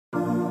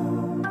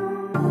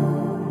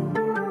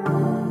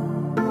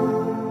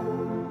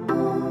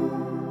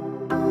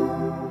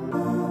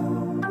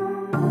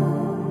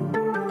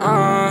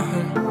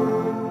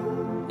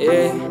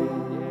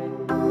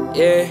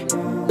Yeah,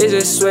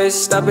 bitches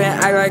switched up and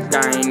act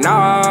like I ain't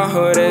know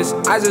who this.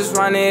 I just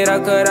run it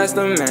up cause that's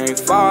the main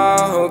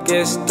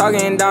focus.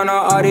 Talking down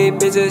on all these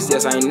bitches,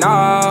 yes I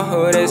know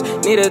who this.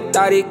 Need a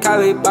thottie,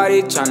 Cali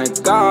body,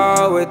 tryna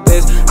go with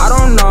this. I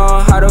don't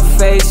know how to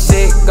face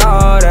it,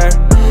 go there.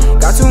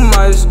 Got too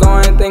much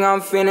going, think I'm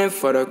feeling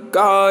for the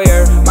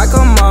Goyard. Might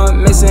come up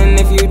missing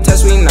if you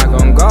test, we not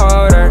gon'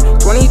 go there.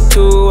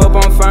 22 up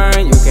on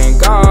fern, you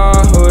can't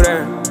go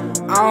there.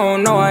 I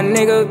don't know a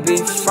nigga be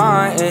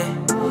frontin'.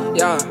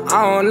 Yeah,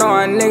 I don't know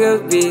a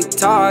nigga be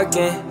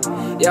talking.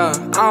 Yeah,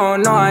 I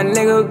don't know a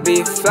nigga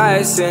be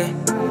flexin'.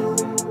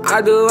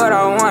 I do what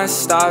I want,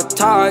 stop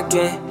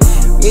talking.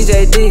 Me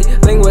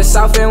JD, link with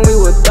softin, we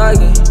were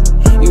thuggin'.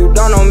 You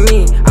don't know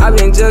me, I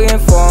been juggin'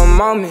 for a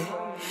moment.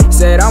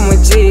 Said I'm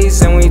with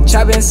G's and we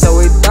trappin', so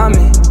we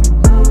thumbin'.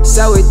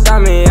 Said we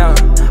thumbin', yeah.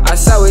 I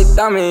said we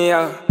thumbin',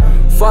 yeah.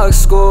 Fuck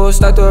school,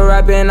 start to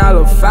rapping, I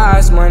look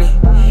fast money.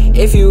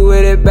 If you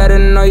with it, better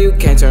know you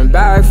can't turn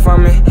back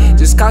from it.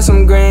 Just caught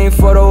some green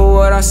for the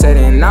wood, I'm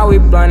setting, now we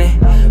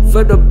bluntin'.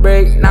 Flip the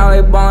break, now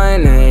they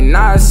ballin', and they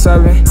not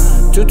subbin'.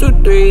 2,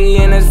 2, 3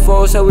 in this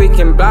 4 so we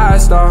can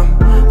blast off.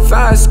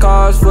 Fast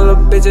cars full of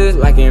bitches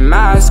like in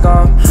mask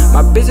off.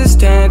 My bitches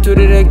 10, toot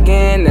it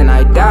again, then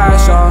I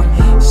dash off.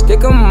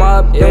 Stick 'em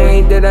up,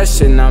 then we did that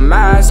shit, now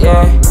mask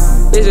off.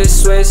 Bitches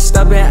switched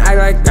up and act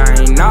like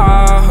I ain't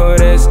know who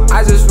this.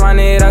 I just run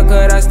it up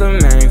cause that's the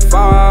main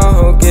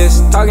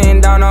focus.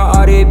 Talking down on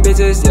all these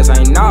bitches, yes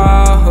I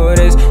know who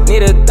this.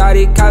 Need a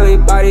thottie, Cali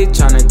body,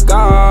 tryna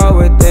go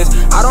with this.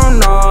 I don't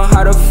know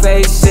how to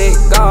face it,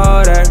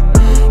 go there.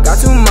 Got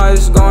too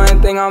much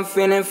going, think I'm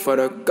feeling for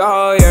the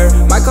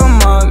Goyard. Might come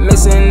up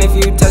missing if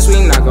you test,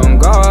 we not gon'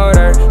 go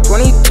there.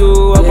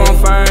 22 up on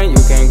fern, you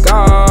can't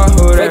go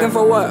there. Faking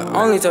for what?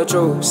 Only tell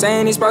true.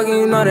 Saying he's sparking,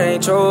 you know that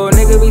ain't true.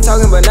 Nigga be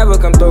talking but never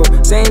come through.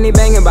 Saying he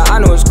banging but I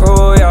know it's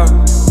cruel, yeah.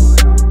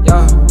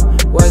 Yeah.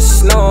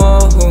 What's no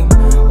who?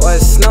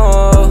 What's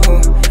no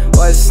who?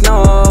 What's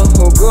no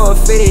who? Grew up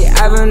 50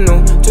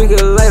 Avenue. Tweak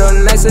it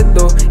later next to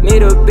do.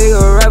 Need a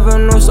bigger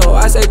revenue, so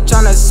I stay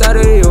tryna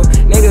settle you.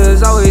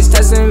 Niggas always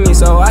testing me,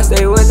 so I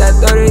stay with that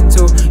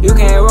 32. You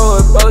can't roll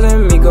with bros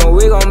and me, cause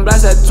we gon'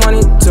 blast at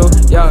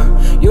 22.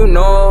 Yeah, you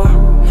know,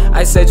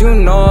 I said you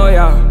know,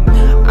 yeah.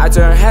 I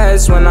turn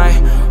heads when I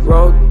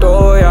roll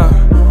through,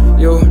 yeah.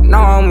 You know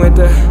I'm with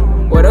a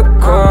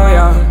crew,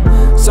 yeah.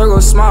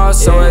 Circle small,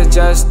 so it's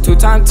just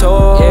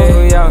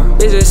 2x2, yeah.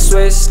 Bitches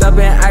switched up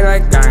and act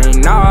like I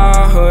ain't know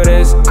who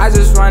this. I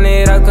just run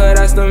it up cause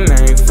that's the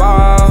main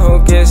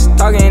focus.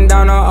 Talking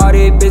down on all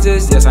these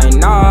bitches, yes I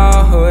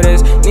know who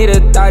this. Need a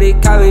thottie,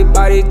 Cali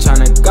body,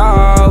 tryna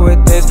go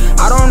with this.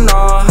 I don't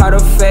know how to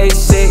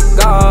face it,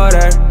 go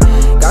there.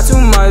 Got too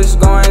much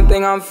going,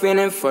 think I'm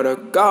feeling for the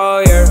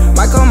Goyard.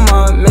 Might come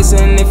up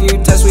missing if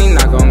you test, we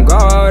not gon'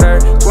 go there.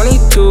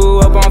 22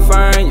 up on